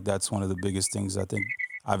 Like, that's one of the biggest things I think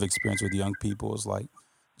I've experienced with young people is like,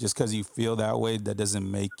 just because you feel that way, that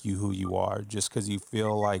doesn't make you who you are. Just because you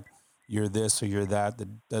feel like you're this or you're that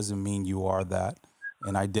doesn't mean you are that.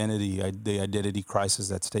 And the identity crisis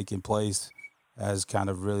that's taking place has kind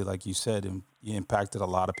of really, like you said, impacted a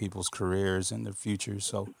lot of people's careers and their futures.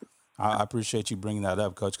 So I appreciate you bringing that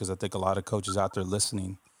up, Coach, because I think a lot of coaches out there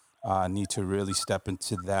listening need to really step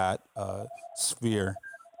into that sphere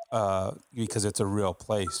because it's a real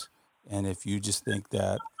place. And if you just think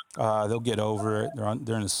that they'll get over it,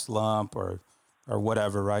 they're in a slump or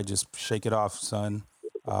whatever, right? Just shake it off, son.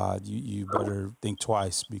 You better think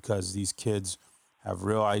twice, because these kids have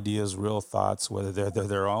real ideas, real thoughts, whether they're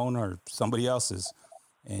their own or somebody else's,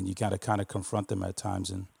 and you kind of confront them at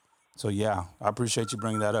times. And so, yeah, I appreciate you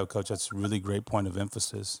bringing that up, Coach. That's a really great point of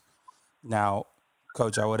emphasis. Now,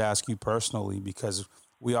 Coach, I would ask you personally, because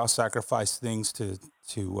we all sacrifice things to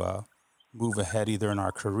move ahead, either in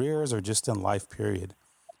our careers or just in life, period.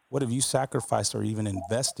 What have you sacrificed or even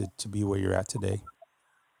invested to be where you're at today?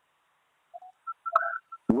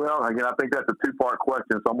 Well, again, I think that's a two-part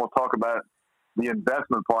question, so I'm going to talk about the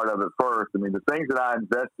investment part of it first. I mean, the things that I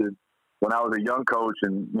invested when I was a young coach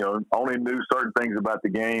and, only knew certain things about the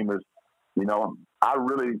game is, I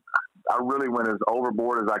really went as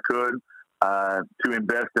overboard as I could to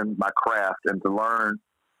invest in my craft and to learn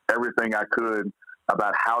everything I could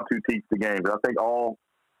about how to teach the game. But I think all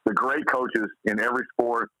the great coaches in every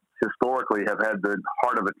sport historically have had the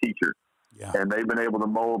heart of a teacher. Yeah. And they've been able to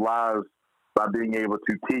mold lives by being able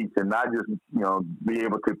to teach and not just, be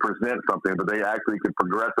able to present something, but they actually could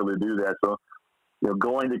progressively do that. So,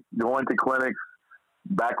 going to clinics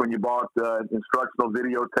back when you bought instructional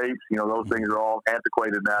videotapes, those things are all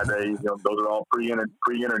antiquated nowadays. Those are all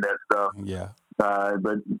pre-internet stuff. Yeah.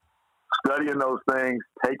 But studying those things,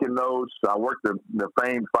 taking notes. I worked the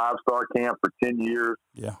famed 5-star camp for 10 years.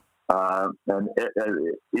 Yeah. And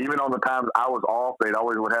even on the times I was off, they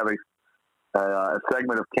always would have a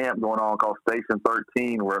segment of camp going on called Station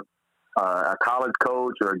 13, where a college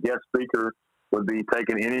coach or a guest speaker would be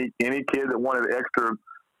taking any kid that wanted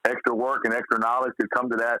extra work and extra knowledge could come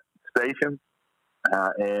to that station.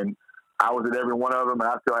 And I was at every one of them, and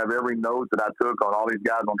I still have every note that I took on all these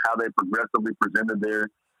guys on how they progressively presented their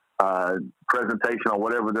presentation on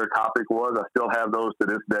whatever their topic was. I still have those to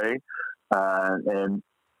this day. And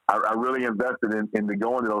I really invested in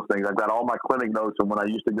going to those things. I've got all my clinic notes from when I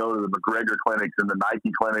used to go to the McGregor clinics and the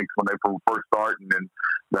Nike clinics when they were first starting, and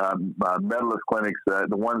the medalist clinics,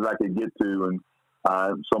 the ones I could get to. And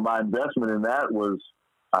so my investment in that was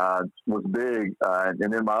big.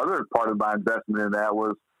 And then my other part of my investment in that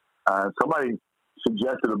was somebody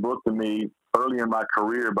suggested a book to me early in my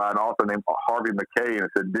career by an author named Harvey Mackay, and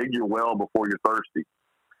it said, "Dig your well before you're thirsty."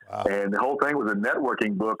 Wow. And the whole thing was a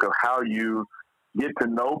networking book of how you get to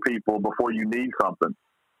know people before you need something.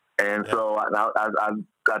 And so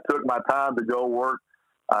I took my time to go work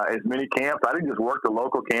as many camps. I didn't just work the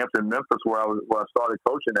local camps in Memphis where I started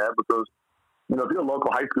coaching at, because, you know, if you're a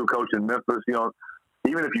local high school coach in Memphis, you know,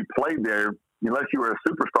 even if you played there, unless you were a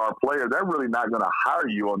superstar player, they're really not going to hire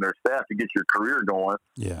you on their staff to get your career going,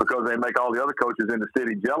 because they make all the other coaches in the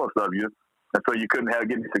city jealous of you. And so you couldn't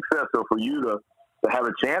get any success. So for you to have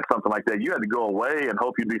a chance, something like that, you had to go away and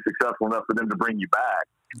hope you'd be successful enough for them to bring you back.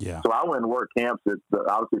 Yeah. So I went and worked camps at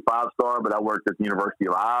obviously 5-star, but I worked at the University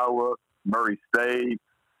of Iowa, Murray State,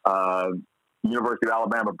 University of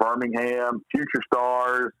Alabama, Birmingham, Future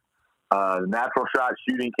Stars, natural shot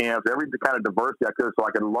shooting camps, every kind of diversity I could, so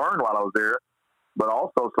I could learn while I was there, but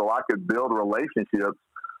also so I could build relationships,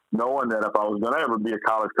 knowing that if I was going to ever be a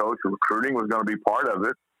college coach, recruiting was going to be part of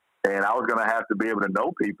it. And I was going to have to be able to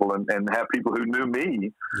know people and have people who knew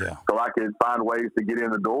me, so I could find ways to get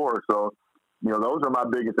in the door. So, you know, those are my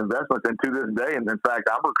biggest investments. And to this day, and in fact,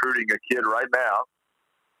 I'm recruiting a kid right now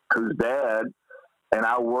whose dad and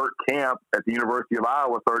I worked camp at the University of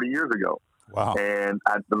Iowa 30 years ago. Wow. And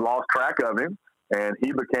I lost track of him, and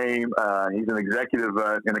he became he's an executive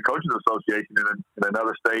in a coaches association in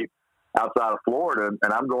another state outside of Florida.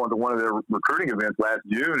 And I'm going to one of their recruiting events last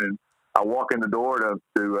June, and I walk in the door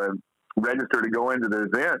to register to go into the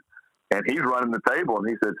event, and he's running the table, and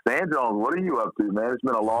he said, "Stan Jones, what are you up to, man? It's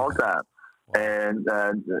been a long time." Wow. And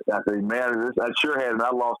I said, "Man, I sure has, and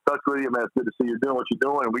I lost touch with you, man. It's good to see you doing what you're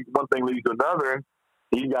doing." And one thing leads to another, and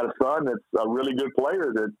he's got a son that's a really good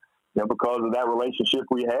player that, you know, because of that relationship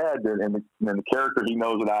we had and the character he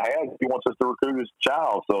knows that I had, he wants us to recruit his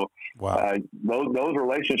child. So those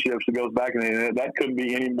relationships, it goes back, and that couldn't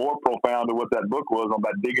be any more profound than what that book was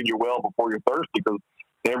about digging your well before you're thirsty, because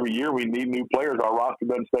every year we need new players. Our roster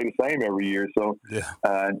doesn't stay the same every year. So,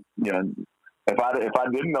 you know, if I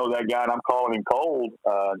didn't know that guy and I'm calling him cold,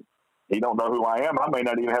 he don't know who I am, I may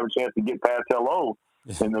not even have a chance to get past hello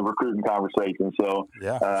in the recruiting conversation. So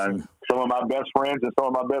some of my best friends and some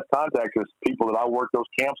of my best contacts is people that I worked those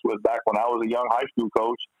camps with back when I was a young high school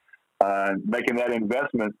coach, making that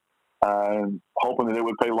investment, hoping that it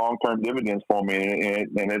would pay long-term dividends for me,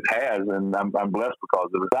 and it has, and I'm blessed because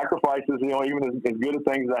of it. Sacrifices, you know, even as good as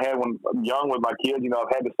things as I had when I'm young with my kids, you know,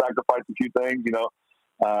 I've had to sacrifice a few things, you know.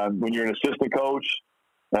 When you're an assistant coach,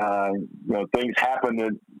 you know, things happen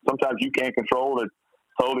that sometimes you can't control, that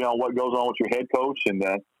totally on what goes on with your head coach. And,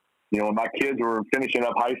 you know, when my kids were finishing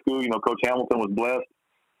up high school, you know, Coach Hamilton was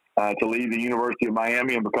blessed to leave the University of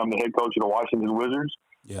Miami and become the head coach of the Washington Wizards.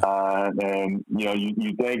 And, you know,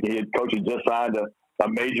 you think the head coach had just signed a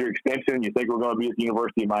major extension. You think we're going to be at the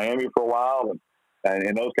University of Miami for a while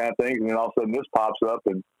and those kind of things. And then all of a sudden this pops up,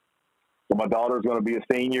 and so my daughter's going to be a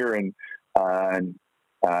senior, and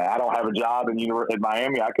I don't have a job at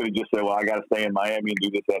Miami. I could have just said, well, I got to stay in Miami and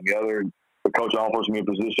do this, that, and the other. And the coach offers me a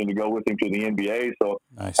position to go with him to the NBA, so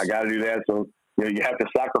I got to do that. So, you know, you have to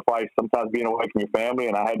sacrifice sometimes being away from your family,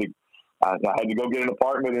 and I had to go get an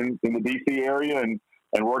apartment in the DC area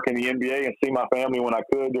and work in the NBA and see my family when I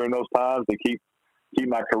could during those times to keep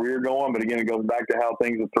my career going. But again, it goes back to how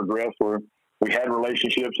things have progressed, where we had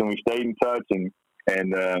relationships and we stayed in touch,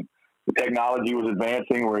 and the technology was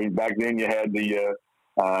advancing, where back then you had the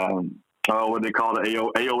what they call the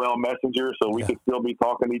AOL Messenger, so we could still be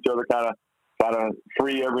talking to each other kind of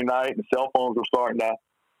free every night, and cell phones were starting to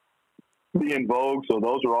be in vogue, so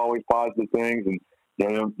those are always positive things. And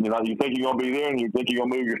you know, you think you're going to be there, and you think you're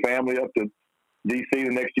going to move your family up to DC the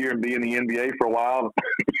next year and be in the NBA for a while.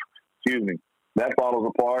 Excuse me. That falls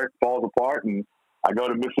apart, and I go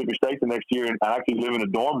to Mississippi State the next year, and I actually live in a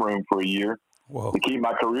dorm room for a year to keep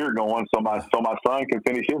my career going, so my son can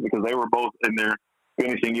finish it, because they were both in their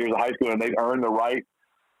finishing years of high school, and they'd earned the right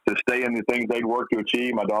to stay in the things they'd worked to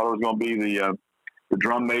achieve. My daughter was going to be the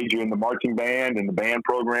drum major in the marching band and the band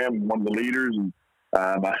program, one of the leaders. And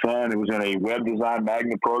my son, it was in a web design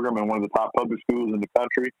magnet program in one of the top public schools in the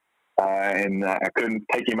country. And I couldn't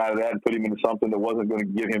take him out of that and put him into something that wasn't going to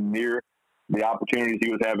give him near the opportunities he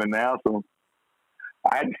was having now. So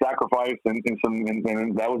I had to sacrifice, and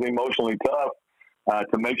that was emotionally tough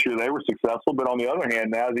to make sure they were successful. But on the other hand,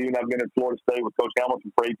 now, even I've been at Florida State with Coach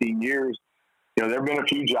Hamilton for 18 years, you know, there have been a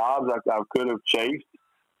few jobs I could have chased,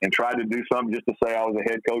 and tried to do something just to say I was a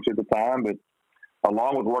head coach at the time. But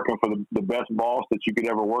along with working for the best boss that you could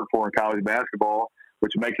ever work for in college basketball,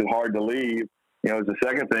 which makes it hard to leave, the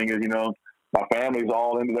second thing is, my family's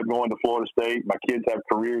all ended up going to Florida State. My kids have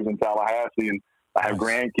careers in Tallahassee, and I have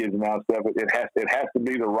grandkids now and stuff. It has to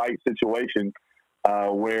be the right situation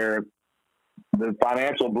where the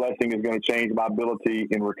financial blessing is going to change my ability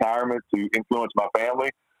in retirement to influence my family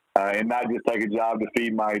and not just take a job to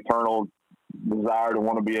feed my eternal desire to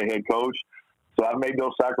want to be a head coach. So I've made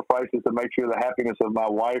those sacrifices to make sure the happiness of my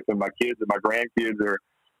wife and my kids and my grandkids are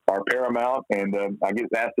paramount. And I get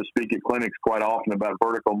asked to speak at clinics quite often about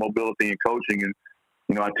vertical mobility and coaching. And,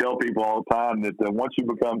 I tell people all the time that once you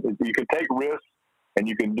can take risks and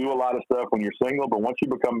you can do a lot of stuff when you're single, but once you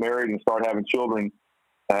become married and start having children,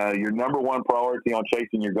 your number one priority on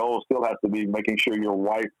chasing your goals still has to be making sure your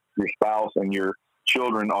wife, your spouse, and your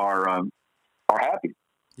children are happy.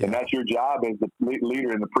 Yeah. And that's your job as the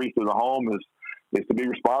leader and the priest of the home is to be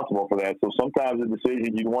responsible for that. So sometimes the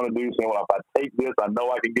decision you want to do, say, well, if I take this, I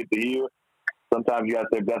know I can get to here. Sometimes you got to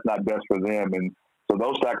say that's not best for them. And so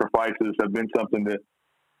those sacrifices have been something that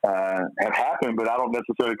have happened, but I don't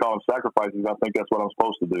necessarily call them sacrifices. I think that's what I'm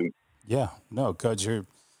supposed to do. Yeah, no, Coach,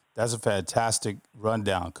 that's a fantastic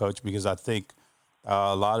rundown, Coach, because I think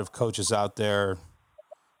a lot of coaches out there,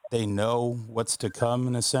 they know what's to come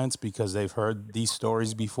in a sense because they've heard these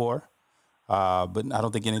stories before. But I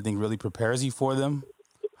don't think anything really prepares you for them.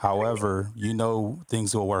 However,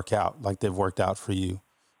 things will work out like they've worked out for you.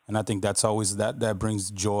 And I think that's always that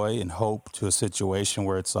brings joy and hope to a situation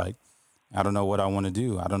where it's like, I don't know what I want to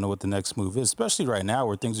do. I don't know what the next move is, especially right now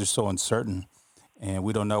where things are so uncertain and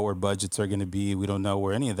we don't know where budgets are going to be. We don't know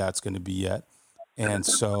where any of that's going to be yet. And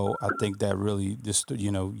so I think that really just,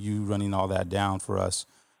 you running all that down for us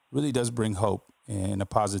really does bring hope and a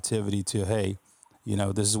positivity to, hey,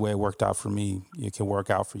 this is the way it worked out for me. It can work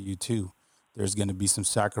out for you too. There's going to be some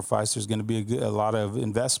sacrifice. There's going to be a lot of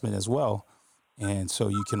investment as well. And so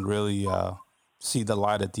you can really see the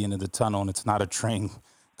light at the end of the tunnel, and it's not a train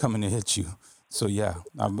coming to hit you. So, yeah,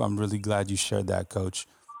 I'm really glad you shared that, Coach.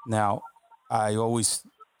 Now,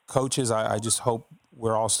 coaches, I just hope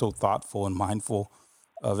we're also thoughtful and mindful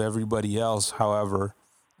of everybody else. However,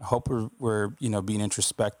 I hope we're being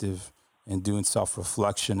introspective and doing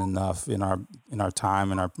self-reflection enough in our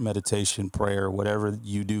time, in our meditation, prayer, whatever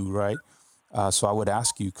you do, right? So I would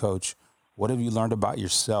ask you, Coach, what have you learned about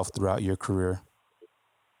yourself throughout your career?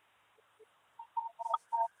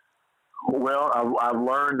 Well, I've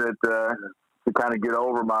learned that to kind of get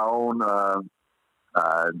over my own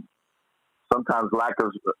sometimes lack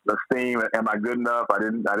of esteem. Am I good enough? I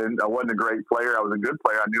wasn't a great player. I was a good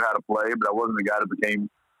player. I knew how to play, but I wasn't the guy that became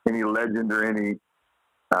any legend or any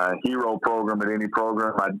hero program at any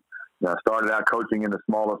program. I started out coaching in the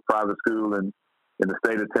smallest private school in the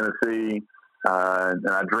state of Tennessee, and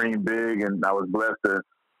I dreamed big, and I was blessed to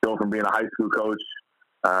go from being a high school coach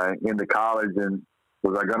into college. And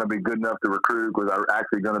was I going to be good enough to recruit? Was I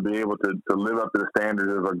actually going to be able to live up to the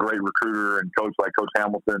standards of a great recruiter and coach like Coach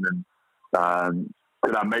Hamilton? And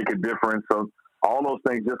did I make a difference? So all those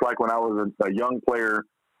things, just like when I was a young player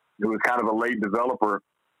who was kind of a late developer,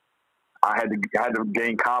 I had to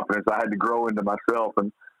gain confidence. I had to grow into myself.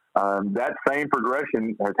 And that same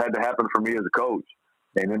progression has had to happen for me as a coach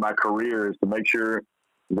and in my career, is to make sure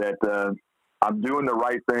that I'm doing the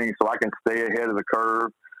right thing so I can stay ahead of the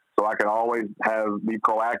curve, so I can always be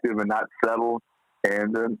proactive and not settle,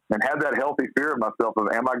 and have that healthy fear of myself of,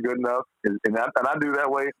 am I good enough? And I do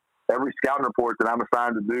that way. Every scouting report that I'm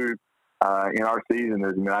assigned to do in our season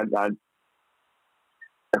is,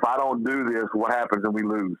 if I don't do this, what happens? And we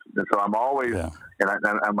lose. And so I'm always,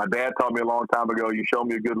 and my dad taught me a long time ago, you show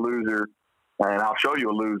me a good loser and I'll show you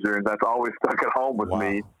a loser. And that's always stuck at home with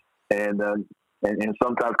me. And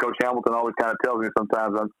sometimes Coach Hamilton always kind of tells me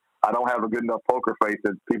sometimes I don't have a good enough poker face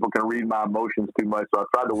that people can read my emotions too much. So I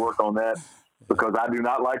tried to work on that because I do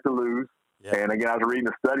not like to lose. Yeah. And again, I was reading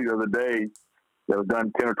a study the other day that was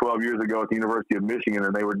done 10 or 12 years ago at the University of Michigan,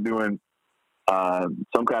 and they were doing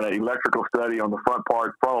some kind of electrical study on the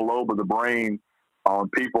frontal lobe of the brain on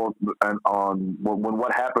people and on when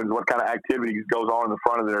what happens, what kind of activities goes on in the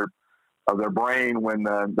front of their brain when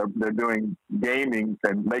they're doing gaming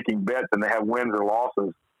and making bets and they have wins or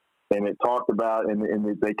losses. And it talked about, and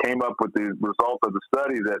they came up with the result of the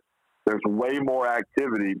study that there's way more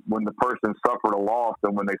activity when the person suffered a loss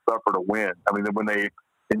than when they suffered a win. I mean, when they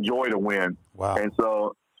enjoyed a win. Wow. And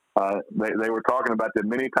so they were talking about that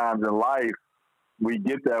many times in life, we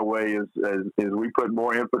get that way as we put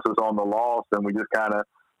more emphasis on the loss, and we just kind of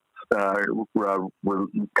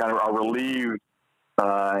are relieved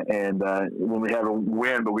when we have a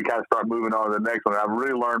win, but we kind of start moving on to the next one. I've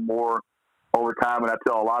really learned more over time, and I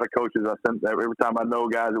tell a lot of coaches, every time I know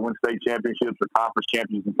guys that win state championships or conference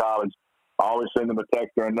champions in college, I always send them a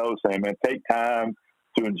text or a note saying, man, take time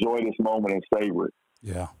to enjoy this moment and savor it.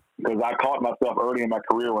 Yeah. Because I caught myself early in my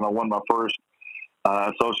career when I won my first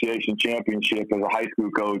association championship as a high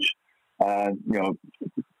school coach.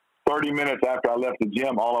 30 minutes after I left the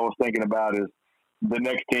gym, all I was thinking about is the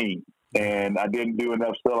next team. And I didn't do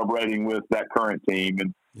enough celebrating with that current team.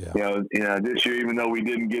 And, this year, even though we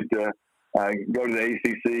didn't get to go to the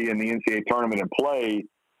ACC and the NCAA tournament and play,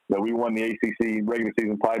 we won the ACC regular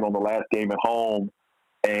season title in the last game at home.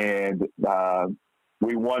 And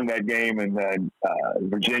we won that game, and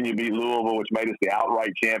Virginia beat Louisville, which made us the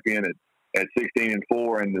outright champion at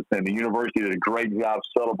 16-4. And the university did a great job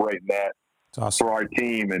celebrating that awesome for our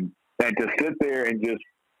team. And to sit there and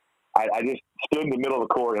I just stood in the middle of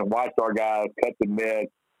the court and watched our guys cut the net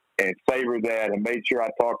and savor that, and made sure I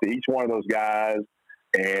talked to each one of those guys,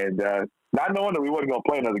 and not knowing that we wasn't going to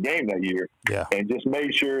play another game that year. Yeah. And just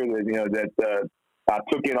made sure that I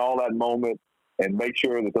took in all that moment, and make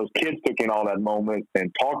sure that those kids took in all that moment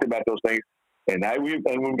and talked about those things. And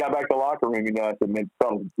when we got back to the locker room, I said, man,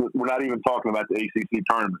 we're not even talking about the ACC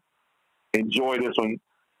tournament. Enjoy this one,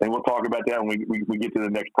 and we'll talk about that when we get to the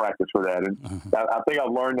next practice for that. And I think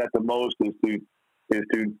I've learned that the most is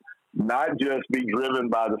to not just be driven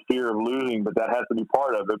by the fear of losing, but that has to be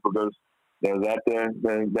part of it, because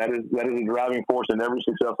that is a driving force in every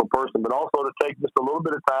successful person. But also to take just a little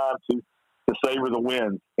bit of time to savor the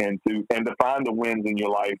wins and to find the wins in your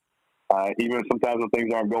life, even sometimes when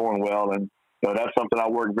things aren't going well. And that's something I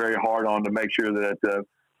work very hard on to make sure that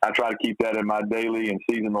I try to keep that in my daily and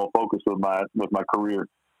seasonal focus with my career.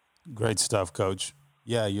 Great stuff, Coach.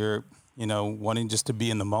 Yeah, you're wanting just to be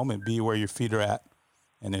in the moment, be where your feet are at,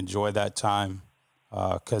 and enjoy that time,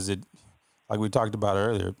 because like we talked about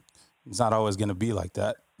earlier, it's not always going to be like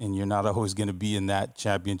that, and you're not always going to be in that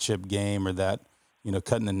championship game or that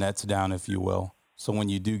cutting the nets down, if you will. So when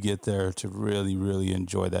you do get there, to really, really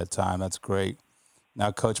enjoy that time, that's great.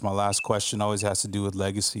 Now, Coach, my last question always has to do with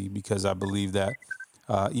legacy, because I believe that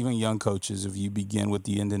even young coaches, if you begin with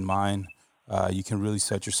the end in mind, you can really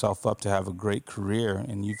set yourself up to have a great career,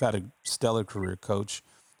 and you've had a stellar career, Coach.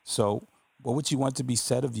 So what would you want to be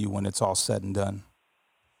said of you when it's all said and done?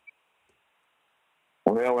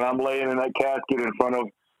 Well, when I'm laying in that casket in front of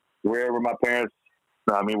wherever my family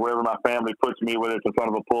puts me, whether it's in front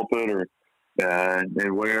of a pulpit or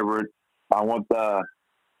and wherever, I want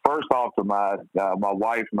first off to my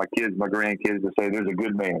wife, my kids, my grandkids, to say there's a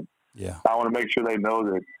good man. Yeah. I want to make sure they know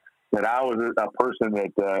that I was a person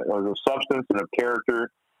that was of substance and of character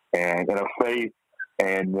and of faith,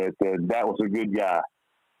 and that was a good guy.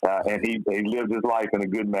 And he lived his life in a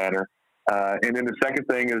good manner. And then the second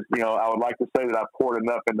thing is, I would like to say that I've poured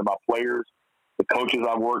enough into my players, the coaches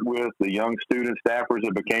I've worked with, the young student staffers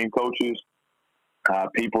that became coaches,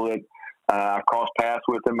 people that I've crossed paths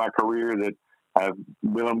with in my career that I've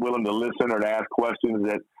been willing to listen or to ask questions,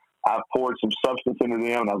 that I've poured some substance into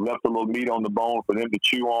them, and I've left a little meat on the bone for them to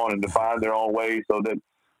chew on and to find their own way, so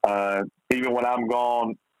that even when I'm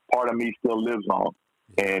gone, part of me still lives on.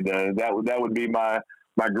 And that would be my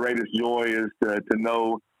greatest joy, is to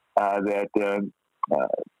know that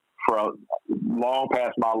for long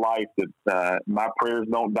past my life, that my prayers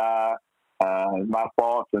don't die, my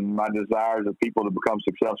thoughts and my desires of people to become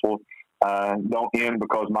successful don't end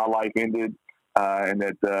because my life ended, and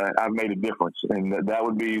that I've made a difference. And that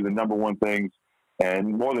would be the number one thing,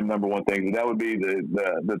 and more than number one thing, that would be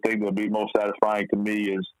the thing that would be most satisfying to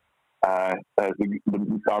me, is as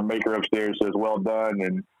our maker upstairs says, well done,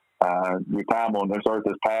 and your time on this earth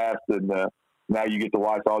has passed, and now you get to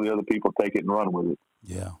watch all the other people take it and run with it.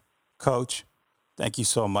 Yeah. Coach, thank you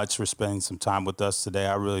so much for spending some time with us today.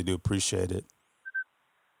 I really do appreciate it.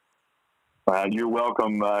 You're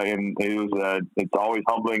welcome, and it's always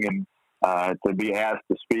humbling and to be asked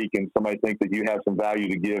to speak, and somebody think that you have some value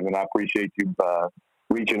to give, and I appreciate you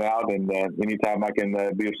reaching out, and anytime I can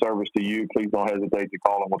be of service to you, please don't hesitate to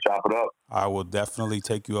call, and we'll chop it up. I will definitely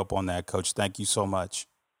take you up on that, Coach. Thank you so much.